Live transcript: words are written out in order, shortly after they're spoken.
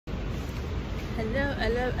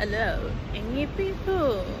Hello, any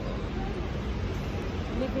people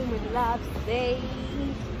living with love today.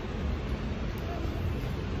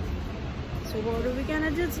 So what are we gonna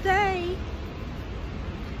do today?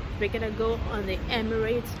 We're gonna go on the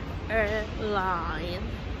Emirates airline.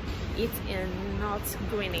 It's in North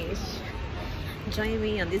Greenwich. Join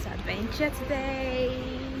me on this adventure today.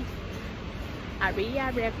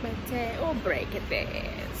 Oh, break it there.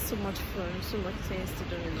 So much fun, so much things to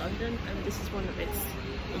do in London, and this is one of it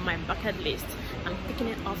on my bucket list. I'm picking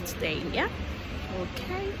it off today, yeah?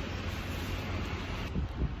 Okay.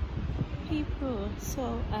 People,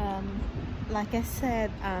 so like I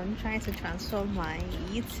said, I'm trying to transform my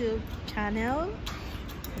YouTube channel,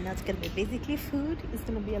 and that's gonna be basically food. It's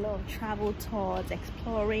gonna be a lot of travel tours,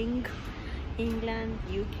 exploring England,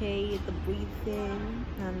 UK, the breathing,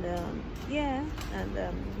 and yeah, and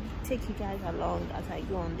take you guys along as I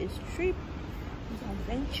go on this trip, these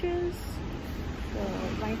adventures. So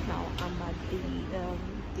right now I'm at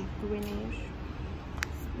the Greenwich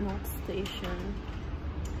North Station,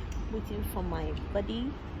 waiting for my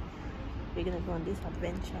buddy. We're gonna go on this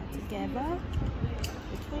adventure together.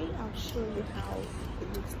 Okay, I'll show you how it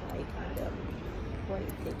looks like and what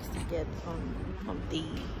it takes to get on the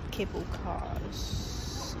cable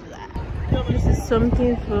cars. This is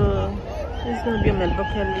something for, this is gonna be on my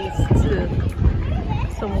bucket list too.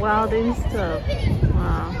 Some wilding stuff.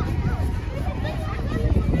 Wow.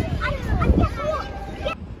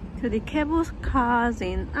 So the cable cars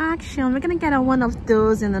in action. We're gonna get on one of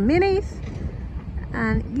those in a minute.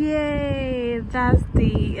 And yay, that's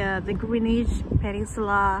the Greenwich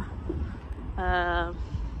Peninsula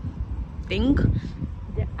thing.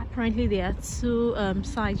 Apparently there are two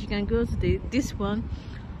sides. You can go to this one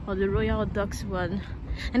or the Royal Docks one,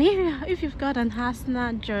 and if you've got an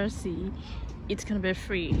Arsenal jersey, it's gonna be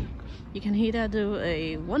free. You can either do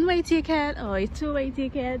a one-way ticket or a two-way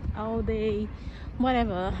ticket all day,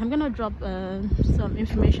 whatever. I'm gonna drop some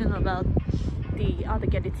information about how to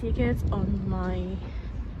get the tickets on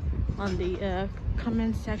the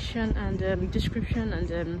comment section and description,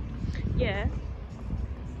 and yeah,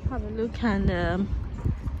 have a look and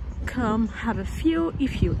come have a few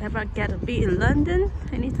if you ever get to be in London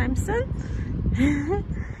anytime soon.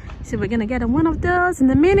 So we're gonna get on one of those in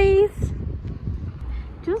a minute.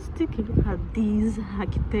 Just take a look at this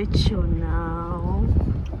architecture now.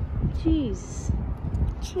 Jeez,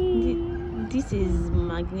 this is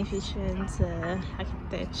magnificent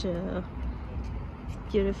architecture.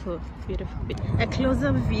 Beautiful. A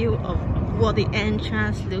closer view of what the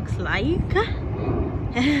entrance looks like.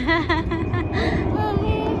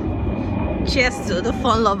 Cheers to the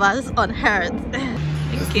fun lovers on earth.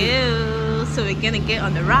 Thank you. So we're gonna get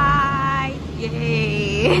on the ride.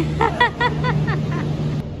 Yay.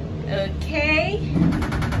 Okay.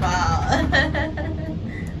 Wow.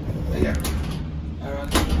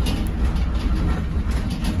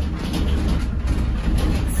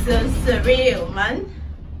 So surreal, man.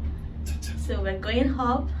 So we're going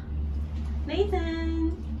up.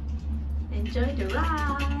 Nathan, enjoy the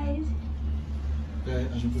ride.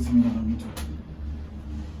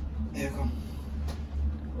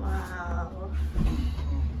 Wow.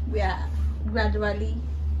 We are gradually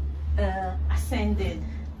ascending.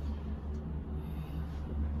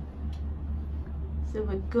 So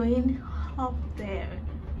we're going up there.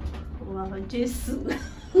 Wow, Jesus.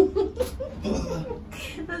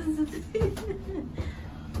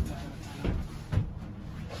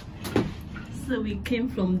 So we came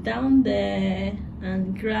from down there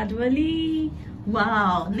and gradually,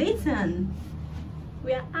 wow, Nathan,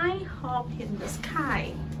 we are high up in the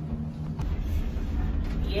sky.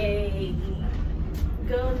 Yay,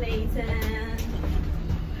 go Nathan.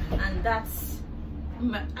 And that's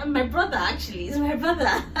my brother, actually, it's my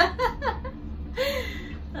brother.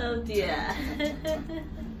 Oh dear.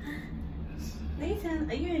 Nathan,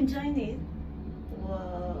 are you enjoying it?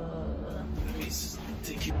 Whoa. Please,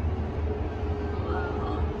 thank you.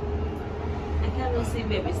 Wow. I can't even see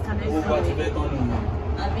babies coming from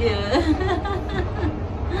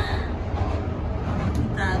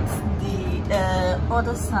That's the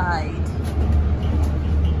other side.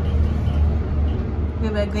 We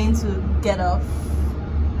were going to get off.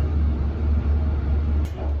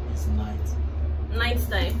 It's night. Night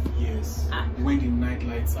time? Yes. When the night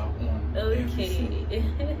lights are on. Okay.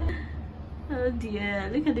 Oh dear,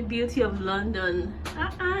 look at the beauty of London.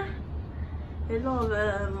 A lot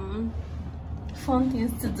of fun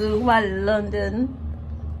things to do while in London.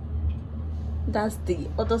 That's the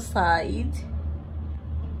other side.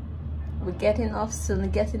 We're getting off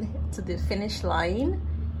soon, getting to the finish line.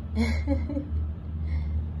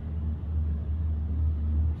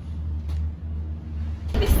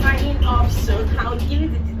 off soon. I'll give you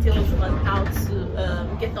the details on how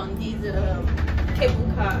to get on these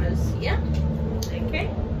cable cars. Yeah. Okay.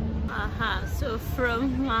 So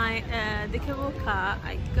from my the cable car,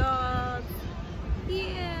 I got the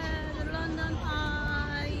London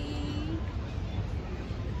Eye.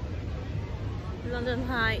 London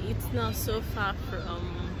Eye. It's not so far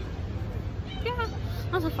from. Yeah,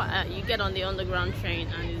 not so far. You get on the underground train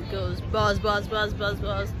and it goes buzz, buzz, buzz, buzz,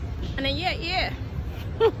 buzz, and then yeah.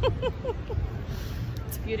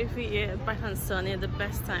 It's beautiful, yeah, bright and sunny. The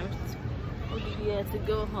best time of the year to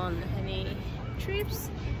go on any trips,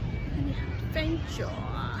 any adventure.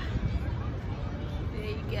 There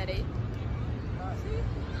you get it.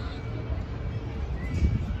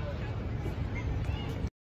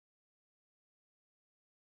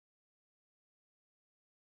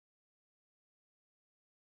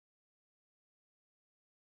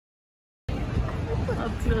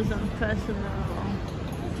 Up close and personal.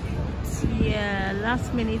 Yeah,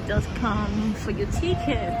 last minute does come for your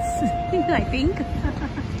tickets. I think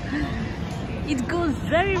it goes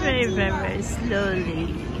very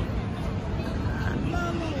slowly.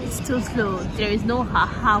 It's too slow. There is no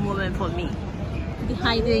ha-ha moment for me. The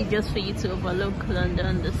highway is just for you to overlook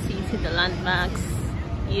London, the city, the landmarks.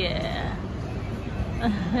 Yeah.